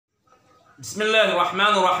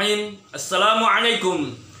Bismillahirrahmanirrahim. Assalamualaikum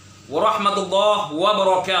warahmatullahi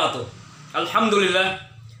wabarakatuh. Alhamdulillah.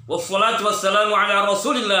 Wassalatu wassalamu ala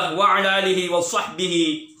rasulillah wa ala alihi wa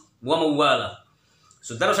sahbihi wa mawala.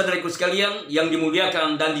 Saudara-saudariku sekalian yang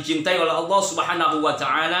dimuliakan dan dicintai oleh Allah subhanahu wa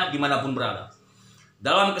ta'ala dimanapun berada.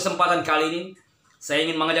 Dalam kesempatan kali ini, saya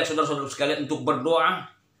ingin mengajak saudara-saudara sekalian untuk berdoa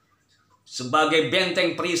sebagai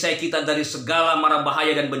benteng perisai kita dari segala mara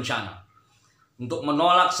bahaya dan bencana. Untuk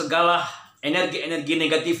menolak segala energi-energi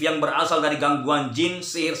negatif yang berasal dari gangguan jin,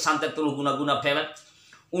 sihir, santet, teluh, guna-guna, pelet.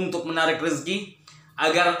 Untuk menarik rezeki,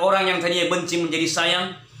 agar orang yang tadinya benci menjadi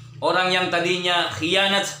sayang, orang yang tadinya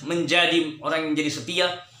khianat menjadi orang yang menjadi setia,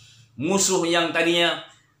 musuh yang tadinya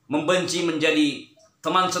membenci menjadi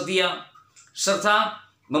teman setia, serta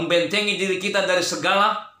membentengi diri kita dari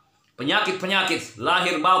segala penyakit-penyakit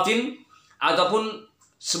lahir batin ataupun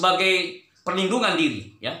sebagai perlindungan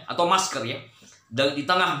diri, ya, atau masker, ya. Dan di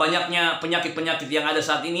tengah banyaknya penyakit-penyakit yang ada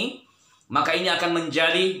saat ini, maka ini akan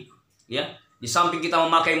menjadi, ya, di samping kita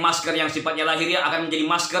memakai masker yang sifatnya lahiriah, akan menjadi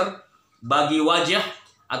masker bagi wajah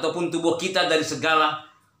ataupun tubuh kita dari segala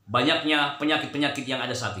banyaknya penyakit-penyakit yang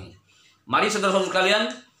ada saat ini. Mari saudara-saudara sekalian,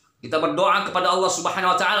 kita berdoa kepada Allah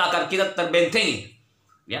Subhanahu wa taala agar kita terbentengi,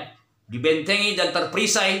 ya, dibentengi dan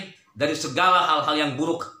terperisai dari segala hal-hal yang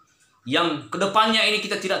buruk yang kedepannya ini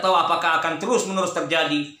kita tidak tahu apakah akan terus-menerus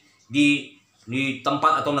terjadi di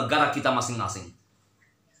tempat atau negara kita masing-masing.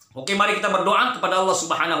 Oke, mari kita berdoa kepada Allah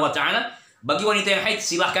Subhanahu wa taala. Bagi wanita yang haid,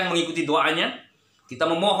 silahkan mengikuti doanya. Kita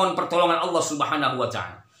memohon pertolongan Allah Subhanahu wa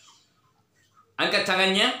taala. Angkat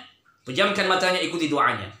tangannya, pejamkan matanya, ikuti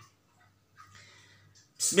doanya.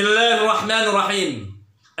 Bismillahirrahmanirrahim.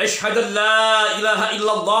 Asyhadu an la ilaha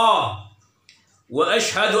illallah wa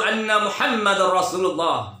asyhadu anna Muhammadar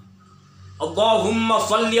Rasulullah. Allahumma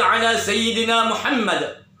salli ala sayyidina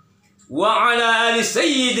Muhammad wa ala ali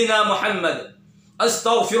sayyidina Muhammad.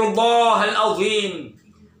 Astaghfirullahal azim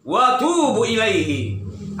wa atubu ilaihi.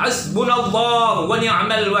 Hasbunallah wa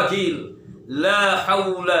ni'mal wakil. La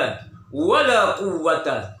hawla wa la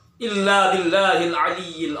quwwata illa billahil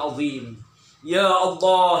aliyyil azim. Ya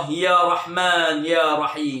Allah, ya Rahman, ya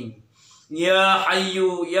Rahim, ya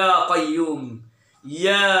Hayyu, ya Qayyum,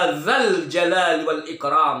 ya Dzal Jalal wal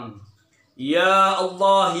Ikram. Ya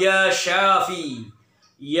Allah, ya Syafi,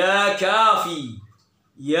 ya Kafi,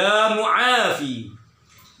 ya Mu'afi,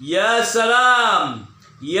 ya Salam,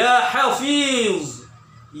 ya Hafiz,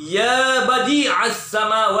 ya Badi'as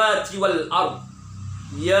samawati wal ard,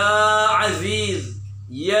 ya Aziz,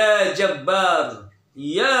 ya Jabbar,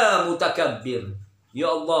 ya Mutakabbir. Ya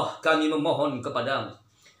Allah, kami memohon kepadamu,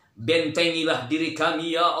 bentengilah diri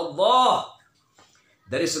kami ya Allah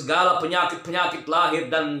dari segala penyakit-penyakit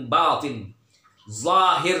lahir dan batin,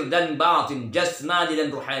 zahir dan batin, jasmani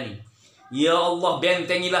dan ruhani. Ya Allah,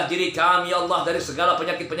 bentengilah diri kami ya Allah dari segala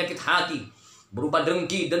penyakit-penyakit hati berupa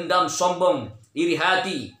dengki, dendam, sombong, iri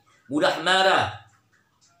hati, mudah marah,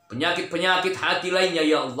 penyakit-penyakit hati lainnya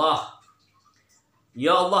ya Allah.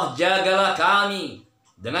 Ya Allah, jagalah kami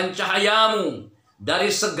dengan cahayamu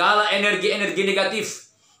dari segala energi-energi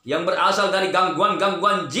negatif yang berasal dari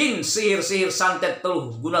gangguan-gangguan jin, sihir-sihir, santet, teluh,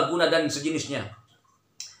 guna-guna dan sejenisnya.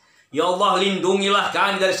 Ya Allah, lindungilah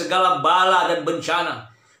kami dari segala bala dan bencana.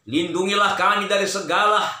 Lindungilah kami dari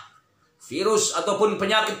segala virus ataupun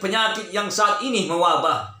penyakit-penyakit yang saat ini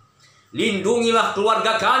mewabah. Lindungilah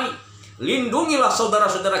keluarga kami. Lindungilah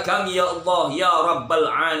saudara-saudara kami ya Allah, ya Rabbal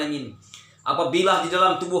Alamin. Apabila di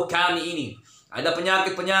dalam tubuh kami ini ada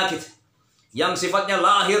penyakit-penyakit yang sifatnya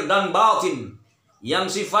lahir dan batin, yang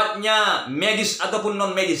sifatnya medis ataupun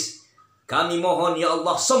non-medis, kami mohon ya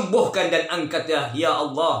Allah, sembuhkan dan angkat ya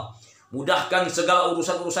Allah. Mudahkan segala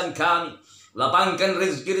urusan-urusan kami. Lapangkan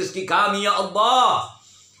rezeki-rezeki kami ya Allah.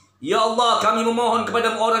 Ya Allah, kami memohon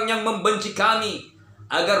kepada orang yang membenci kami,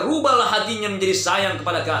 agar rubahlah hatinya menjadi sayang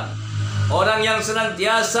kepada kami. Orang yang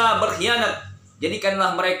senantiasa berkhianat,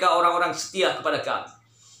 jadikanlah mereka orang-orang setia kepada kami.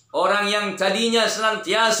 Orang yang tadinya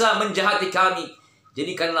senantiasa menjahati kami,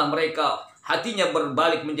 jadikanlah mereka hatinya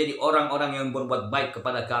berbalik menjadi orang-orang yang berbuat baik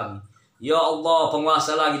kepada kami. Ya Allah,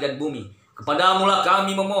 penguasa langit dan bumi, kepadamulah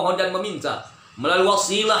kami memohon dan meminta melalui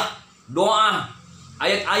wasilah doa,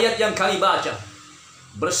 ayat-ayat yang kami baca.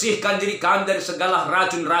 Bersihkan diri kami dari segala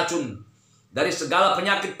racun-racun, dari segala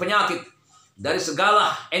penyakit-penyakit, dari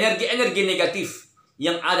segala energi-energi negatif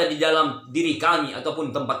yang ada di dalam diri kami ataupun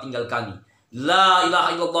tempat tinggal kami. La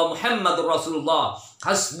ilaha illallah Muhammadur Rasulullah.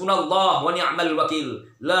 Hasbunallah wa ni'mal wakil.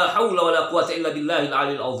 La haula wa la quwwata illa billahil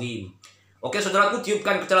aliyil azim. Oke saudaraku,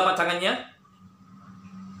 tiupkan ke telapak tangannya.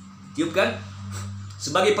 Tiupkan.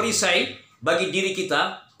 Sebagai perisai bagi diri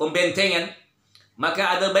kita, pembentengan,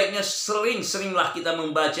 maka ada baiknya sering-seringlah kita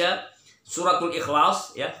membaca suratul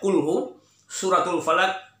Ikhlas, ya, kulhu, suratul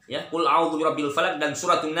Falak, ya, kul a'udzu birabbil falak, dan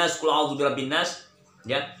suratul Nas, kul a'udzu birabbin nas,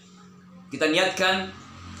 ya. Kita niatkan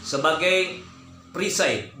sebagai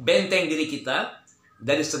perisai, benteng diri kita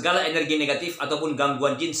dari segala energi negatif ataupun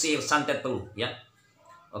gangguan jin, sihir, santet, peluh, ya.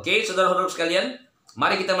 Oke, saudara-saudara sekalian,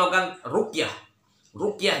 mari kita melakukan ruqyah.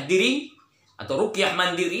 Ruqyah diri atau ruqyah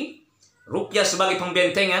mandiri, ruqyah sebagai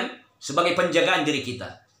pembentengan, sebagai penjagaan diri kita.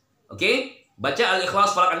 Oke, baca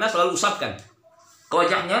Al-Ikhlas, Falak, An-Nas, lalu usapkan ke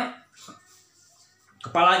wajahnya,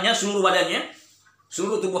 kepalanya, seluruh badannya,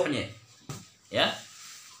 seluruh tubuhnya. Ya.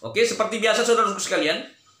 Oke, seperti biasa saudara-saudara sekalian,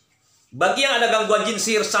 bagi yang ada gangguan jin,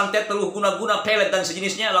 sihir, santet, peluh, guna-guna, pelet dan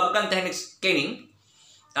sejenisnya, lakukan teknik scanning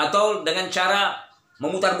atau dengan cara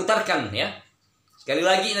memutar-putarkan, ya. Sekali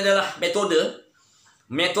lagi, ini adalah metode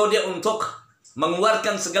untuk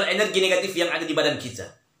mengeluarkan segala energi negatif yang ada di badan kita,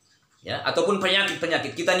 ya, ataupun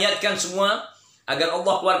penyakit-penyakit. Kita niatkan semua agar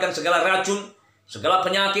Allah keluarkan segala racun, segala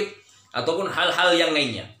penyakit, ataupun hal-hal yang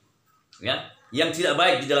lainnya, ya, yang tidak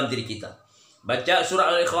baik di dalam diri kita. Baca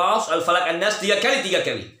surah Al-Ikhlas, Al-Falak, An-Nas 3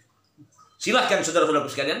 kali. Silahkan saudara-saudara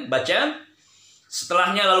sekalian baca.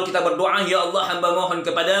 Setelahnya lalu kita berdoa, ya Allah, hamba mohon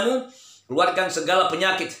kepadamu, keluarkan segala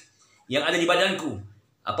penyakit yang ada di badanku,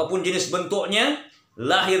 apapun jenis bentuknya,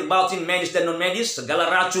 lahir, batin, medis dan non medis, segala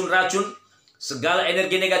racun-racun, segala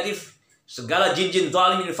energi negatif, segala jin-jin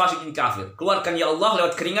zalim, fasik, kafir. Keluarkan ya Allah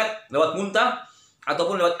lewat keringat, lewat muntah,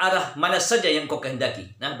 ataupun lewat arah mana saja yang kau kehendaki.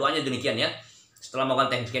 Nah, doanya demikian, ya. Setelah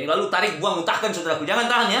melakukan teknik scanning, lalu tarik, buang, muntahkan saudaraku. Jangan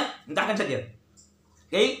tahan, ya. Muntahkan saja.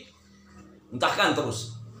 Oke? Muntahkan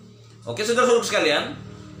terus. Oke, saudara-saudara sekalian,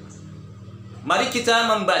 mari kita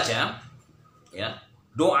membaca, ya,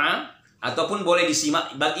 doa, ataupun boleh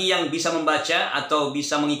disimak. Bagi yang bisa membaca atau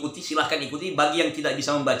bisa mengikuti, silahkan ikuti. Bagi yang tidak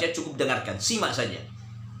bisa membaca, cukup dengarkan, simak saja,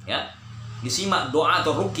 ya. Disimak doa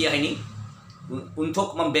atau ruqyah ini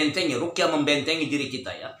untuk membentengi, ruqyah membentengi diri kita,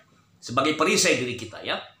 ya, sebagai perisai diri kita,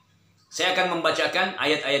 ya. Saya akan membacakan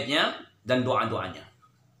ayat-ayatnya dan doa-doanya.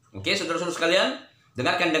 Oke, saudara-saudara sekalian,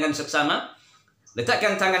 dengarkan dengan seksama.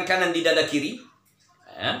 Letakkan tangan kanan di dada kiri,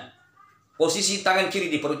 ya. Posisi tangan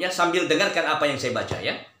kiri di perutnya sambil dengarkan apa yang saya baca,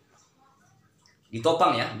 ya.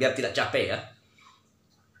 Ditopang, ya, biar tidak capek, ya.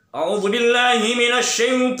 A'udzubillahi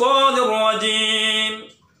minasyaitonir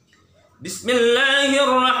rajim.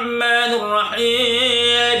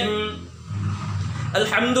 Bismillahirrahmanirrahim.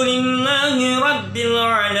 Alhamdulillahi rabbil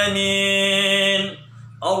alamin.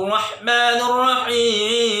 Ar-Rahmanir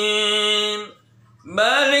Rahim.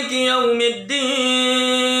 Maliki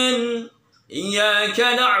yaumiddin.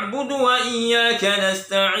 Iyyaka na'budu wa iyyaka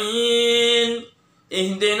nasta'in.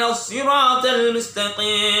 Ihdinas siratal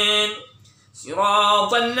mustaqim.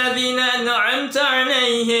 Siratal ladzina an'amta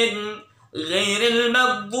 'alaihim ghairil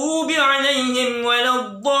maghdubi 'alaihim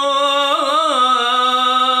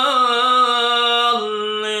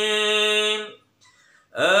waladdallin.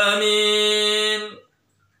 Amin.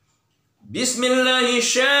 Bismillahi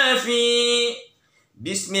syafi.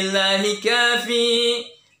 Bismillahi kafi.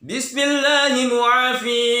 Bismillahi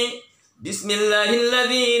mu'afi.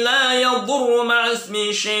 Bismillahilladzi la yadurru ma'asmi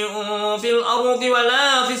syai'un fil ardi wa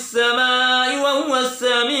la fis samai wa huwas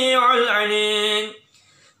sami'ul 'alim.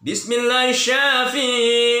 Bismillahi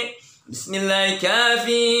syafi. Bismillahi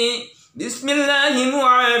kafi. Bismillahi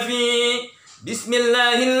mu'afi.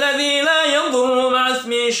 Bismillahilladzi la yadurru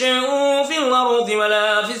ma'asmi syai'un fil ardi wa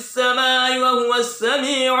la fis samai wa huwas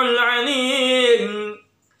sami'ul 'alim.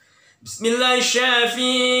 Bismillahi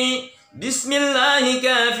syafi. Bismillahi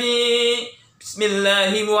kafi.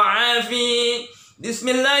 Bismillahi mu'afi.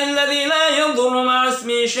 Bismillahilladzi la yadurru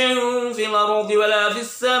ma'asmi syai'un fil ardi wa la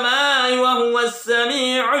fis samai wa huwas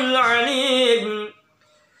sami'ul 'alim.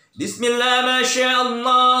 Bismillah ma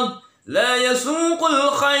sya'allah la yasuqul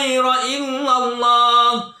khaira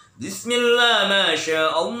illallah. Bismillah ma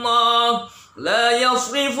sya'allah la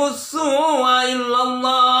yasrifus su'a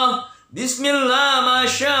illallah. Bismillah ma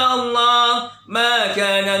sya'allah ma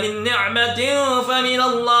kana min ni'matin fa min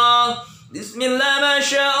Allah. Bismillah ma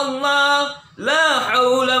sya'allah la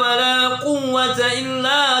hawla wa la quwwata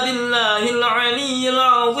illa billahil aliyyil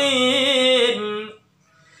azim.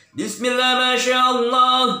 Bismillah ma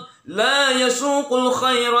sya'allah la yasuqul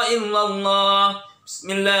khaira illallah.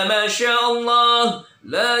 Bismillah ma sya'allah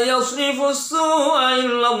la yasrifus su'a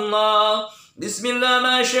illallah. Bismillah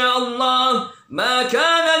ma sya'allah ما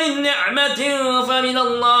كان من نعمة فمن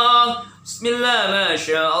الله. بسم الله ما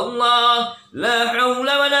شاء الله لا حول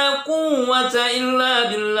ولا قوة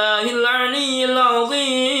إلا بالله العلي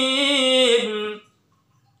العظيم.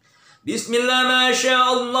 بسم الله ما شاء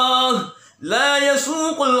الله لا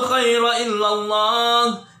يسوق الخير إلا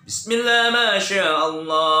الله. Bismillah ma sya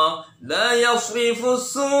Allah, la yasrifu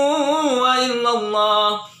as-su'a illa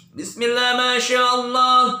Allah. Bismillah ma sya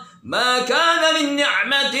Allah, ma kana min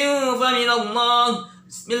ni'matin fa min Allah.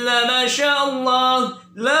 Bismillah ma sya Allah,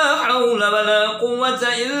 la hawla wa la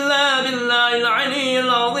quwwata illa billahil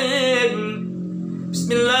aliyyil azim.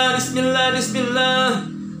 Bismillah, bismillah, bismillah.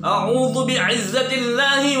 A'udzu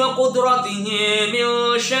bi'izzatillahi wa qudratihi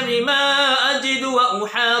min syarri ma ajidu wa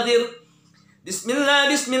uhadir. Bismillah,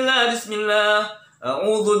 bismillah, bismillah.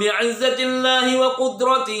 A'udzu bi'izzatillahi wa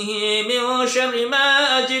qudratihi min syarri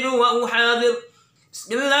ma ajidu wa uhadir.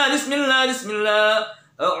 Bismillah, bismillah, bismillah.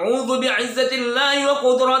 A'udzu bi'izzatillahi wa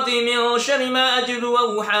qudratihi min syarri ma ajidu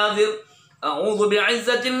wa uhadir. A'udzu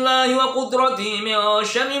bi'izzatillahi wa qudratihi min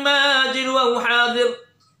syarri ma ajidu wa uhadir.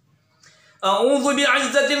 أعوذ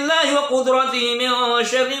بعزة الله وقدرته من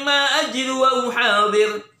شر ما أجد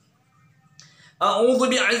وأحاذر. أعوذ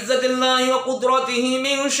بعزة الله وقدرته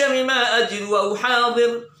من شر ما أجد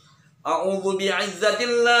وأحاذر. أعوذ بعزة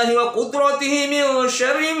الله وقدرته من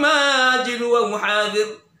شر ما أجد وأحاذر.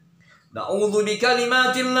 نعوذ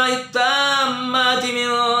بكلمات الله التامات من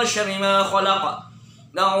شر ما خلق.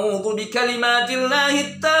 نعوذ بكلمات الله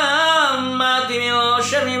التامات من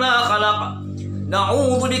شر ما خلق.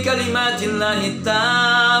 نعوذ بكلمات الله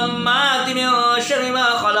التامات من شر ما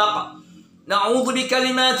خلق. نعوذ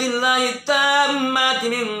بكلمات الله التامات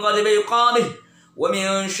من غضب عقابه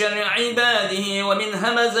ومن شر عباده ومن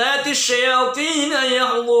همزات الشياطين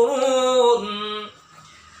يحضرون.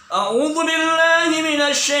 أعوذ بالله من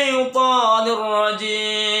الشيطان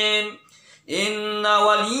الرجيم. إن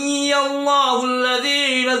ولي الله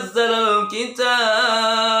الذي نزل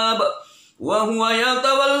الكتاب وهو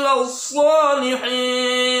يتولى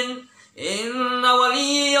الصالحين. إن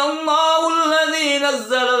ولي الله الذي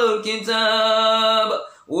نزل الكتاب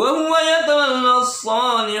وهو يتولى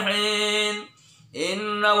الصالحين.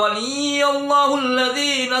 إن ولي الله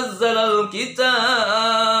الذي نزل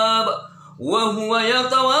الكتاب وهو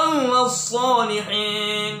يتولى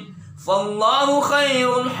الصالحين. فالله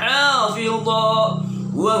خير حافظا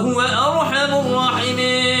وهو أرحم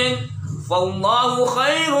الراحمين. فالله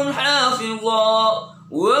خير حافظا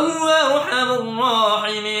وهو أرحم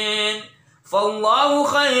الراحمين. فالله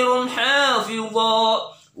خير حافظا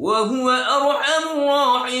وهو أرحم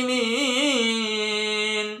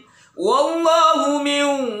الراحمين. والله من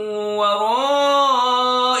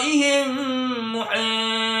ورائهم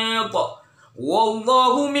محيط.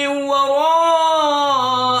 والله من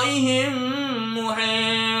ورائهم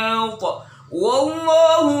محيط.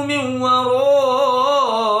 والله من ورائهم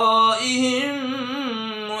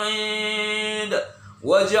محيط.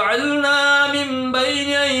 وجعلنا من بين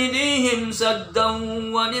أيديهم سدا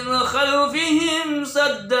ومن خلفهم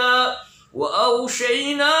سدا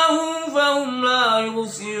وأغشيناهم فهم لا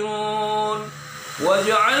يبصرون.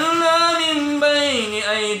 وجعلنا من بين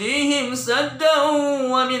أيديهم سدا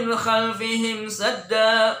ومن خلفهم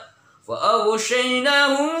سدا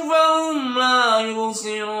فأغشيناهم فهم لا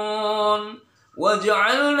يبصرون.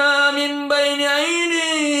 وجعلنا من بين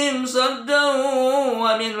أيديهم سدا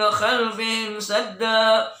ومن خلفهم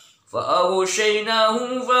سدا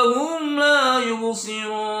فأغشيناهم فهم لا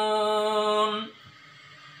يبصرون.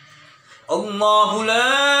 الله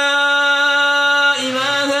لا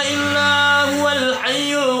إله إلا هو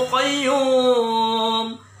الحي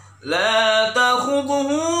القيوم لا تأخذه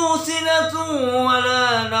سنة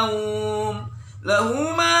ولا نوم له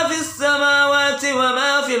ما في السماوات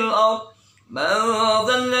وما في الأرض. من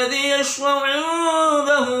ذا الذي يشفع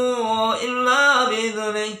عنده إلا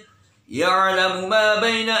بإذنه. يعلم ما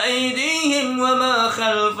بين أيديهم وما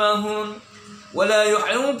خلفهم ولا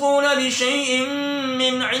يحيطون بشيء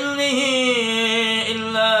من علمه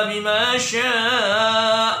إلا بما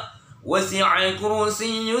شاء. وسع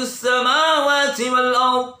كرسي السماوات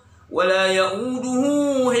والأرض ولا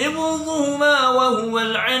يؤوده حفظهما وهو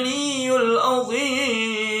العلي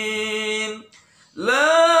العظيم.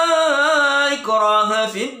 لا إكراه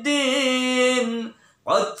في الدين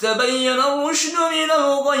قد تبين الرشد من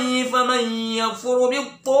الغي. فمن يكفر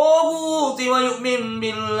بالطاغوت ويؤمن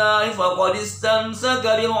بالله فقد استمسك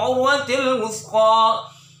بالعروة الوثقى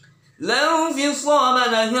لا انفصام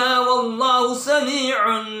لها والله سميع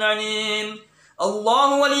عليم.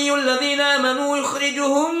 الله ولي الذين آمنوا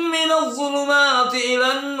يخرجهم من الظلمات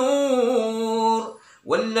إلى النور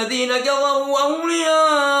والذين كفروا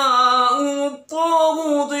أولياءهم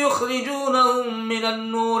الطاغوت يخرجونهم من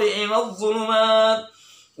النور إلى الظلمات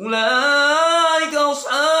أولئك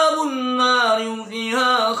أصحاب النار هم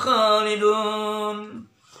فيها خالدون.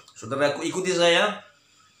 Saudaraku, ikuti saya.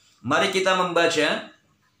 Mari kita membaca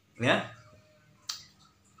ya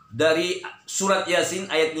dari surat Yasin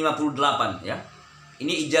ayat 58 ya.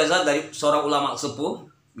 Ini ijazah dari seorang ulama sepuh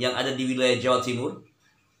yang ada di wilayah Jawa Timur.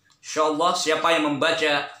 Insyaallah siapa yang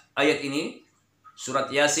membaca ayat ini, surat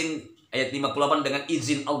Yasin ayat 58, dengan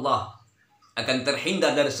izin Allah akan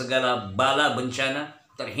terhindar dari segala bala bencana,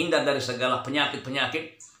 terhindar dari segala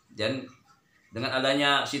penyakit-penyakit, dan dengan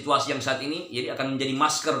adanya situasi yang saat ini, jadi akan menjadi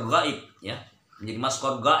masker gaib, ya, menjadi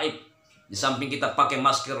masker gaib. Di samping kita pakai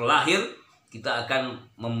masker lahir, kita akan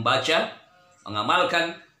membaca,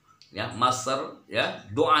 mengamalkan, ya, master, ya,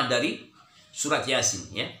 doa dari surat Yasin,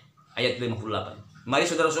 ya, ayat 58. Mari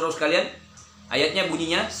saudara-saudara sekalian, ayatnya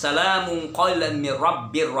bunyinya salamun qaulan mir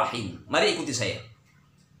rabbir rahim. Mari ikuti saya.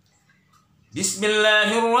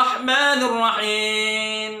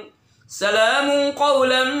 Bismillahirrahmanirrahim. Salamun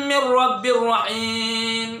qaulan mir rabbir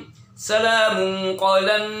rahim. Salamun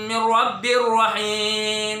qaulan mir rabbir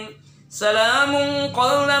rahim. Salamun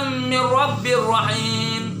qaulan mir rabbir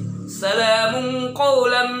rahim. Salamun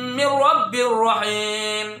qaulan mir rabbir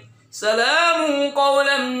rahim. Salamun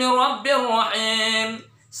qaulan mir rabbir rahim.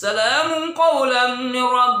 Salamun qaulan min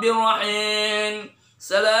rabbir rahim.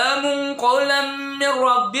 Salamun qaulan min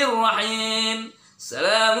rabbir rahim.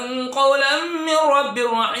 Salamun qaulan min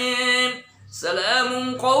rabbir rahim.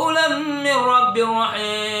 Salamun qaulan min rabbir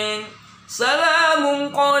rahim. Salamun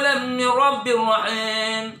qaulan min rabbir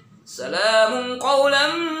rahim. Salamun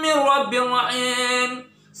qaulan min rabbir rahim.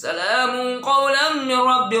 Salamun qaulan min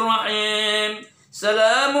rabbir rahim.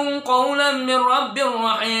 Salamun qaulan min rabbir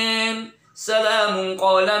rahim. Salamun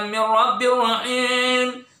qawlan min rabbir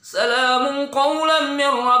rahim. Salamun qawlan min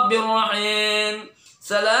rabbir rahim.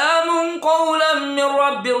 Salamun qawlan min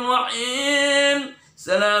rabbir rahim.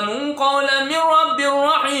 Salamun qawlan min rabbir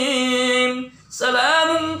rahim.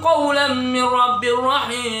 Salamun qawlan min rabbir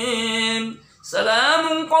rahim.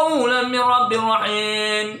 Salamun qawlan min rabbir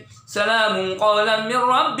rahim. Salamun qawlan min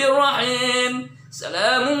rabbir rahim.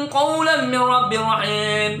 Salamun qawlan min rabbir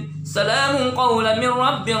rahim. Salamun qawlan min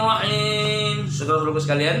rabbir rahim. Saudara-saudara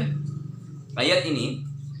sekalian, ayat ini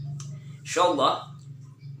insyaallah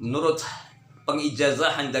menurut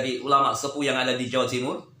pengijazahan dari ulama sepuh yang ada di Jawa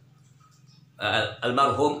Timur,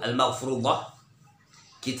 almarhum al-maghfurullah,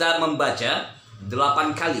 kita membaca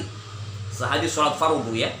 8 kali sehari sholat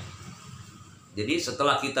fardu, ya. Jadi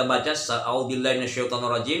setelah kita baca a'udzubillahi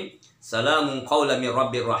minasyaitonirrajim, salamun qawlan min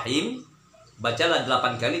rabbir rahim, bacalah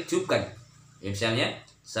 8 kali, tiupkan. Ya, misalnya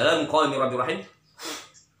salamun qawlan min rabbir rahim,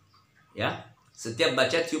 ya, setiap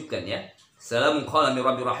baca tiupkan, ya, salamun qawlan min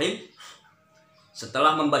rabbir rahim.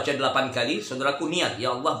 Setelah membaca 8 kali, saudaraku niat,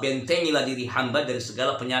 ya Allah, bentengilah diri hamba dari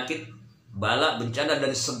segala penyakit, bala, bencana,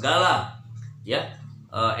 dari segala, ya,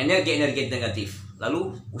 energi-energi negatif.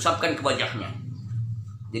 Lalu usapkan ke wajahnya.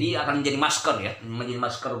 Jadi akan menjadi masker, ya, menjadi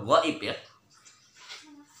masker gaib, ya,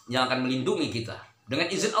 yang akan melindungi kita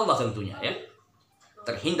dengan izin Allah tentunya, ya,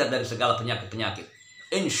 terhindar dari segala penyakit-penyakit.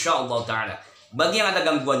 Insyaallah ta'ala. Bagi yang ada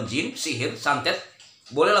gangguan jin, sihir, santet,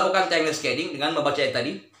 boleh lakukan teknik scanning dengan membaca ayat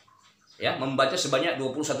tadi, ya, membaca sebanyak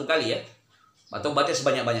 21 kali, ya, atau baca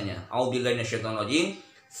sebanyak-banyaknya. A'udzubillahi minasyaitonirrajim.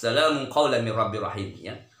 Salamun qawlan min rabbir rahim,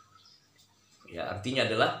 ya. Ya, artinya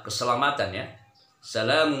adalah keselamatan, ya.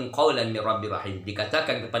 Salamun qawlan min rabbir rahim.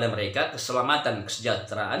 Dikatakan kepada mereka keselamatan,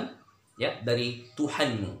 kesejahteraan, ya, dari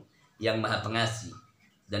Tuhanmu yang Maha Pengasih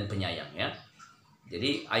dan Penyayang, ya.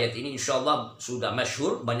 Jadi ayat ini insyaallah sudah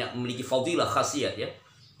masyhur, banyak memiliki fadilah, khasiat, ya.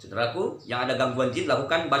 Saudaraku yang ada gangguan jin,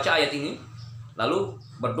 lakukan baca ayat ini, lalu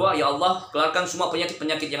berdoa, ya Allah, keluarkan semua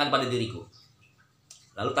penyakit-penyakit yang ada pada diriku.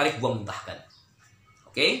 Lalu tarik buang, muntahkan.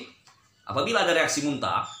 Oke? Apabila ada reaksi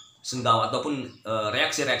muntah, sendawa, ataupun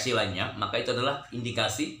reaksi-reaksi lainnya, maka itu adalah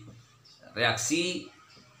indikasi reaksi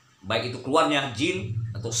baik itu keluarnya jin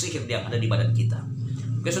atau sihir yang ada di badan kita.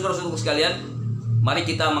 Oke, saudara-saudara sekalian, mari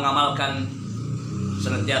kita mengamalkan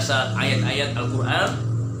senantiasa ayat-ayat Al-Quran,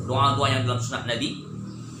 doa-doa yang dalam sunnah Nabi.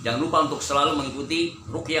 Jangan lupa untuk selalu mengikuti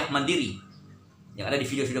ruqyah mandiri yang ada di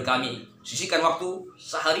video-video kami. Sisihkan waktu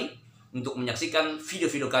sehari untuk menyaksikan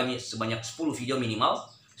video-video kami sebanyak 10 video minimal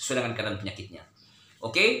sesuai dengan keadaan penyakitnya.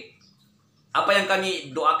 Oke? Apa yang kami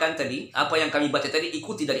doakan tadi, apa yang kami baca tadi,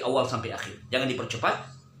 ikuti dari awal sampai akhir. Jangan dipercepat,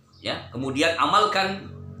 ya. Kemudian amalkan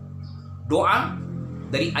doa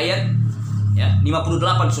dari ayat, ya,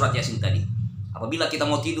 58 surat Yasin tadi. Apabila kita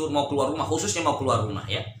mau tidur, mau keluar rumah, khususnya mau keluar rumah,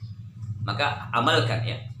 ya, maka amalkan,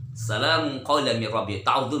 ya. Salamun qawlan min rabbir,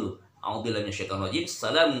 ta'awudz dulu. A'udzubillahi minasyaitonirrajim.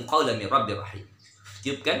 Salamun qawlan min rabbir rahim.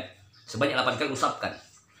 Tiupkan sebanyak 8 kali, usapkan.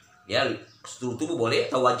 Ya, seluruh tubuh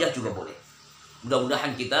boleh atau wajah juga boleh.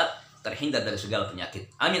 Mudah-mudahan kita terhindar dari segala penyakit.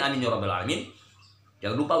 Amin amin ya rabbal alamin.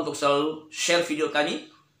 Jangan lupa untuk selalu share video kami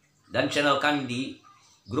dan channel kami di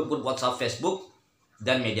grup-grup WhatsApp, Facebook,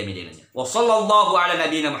 dan media-media lainnya. Wassallallahu ala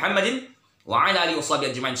nabiyina Muhammadin wa ala alihi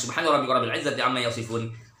washabihi ajma'in. Subhana rabbika rabbil izzati amma yasifun.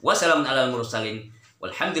 Wassalamun alal mursalin.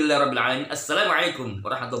 Walhamdulillahirabbil alamin. Assalamualaikum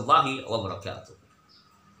warahmatullahi wabarakatuh.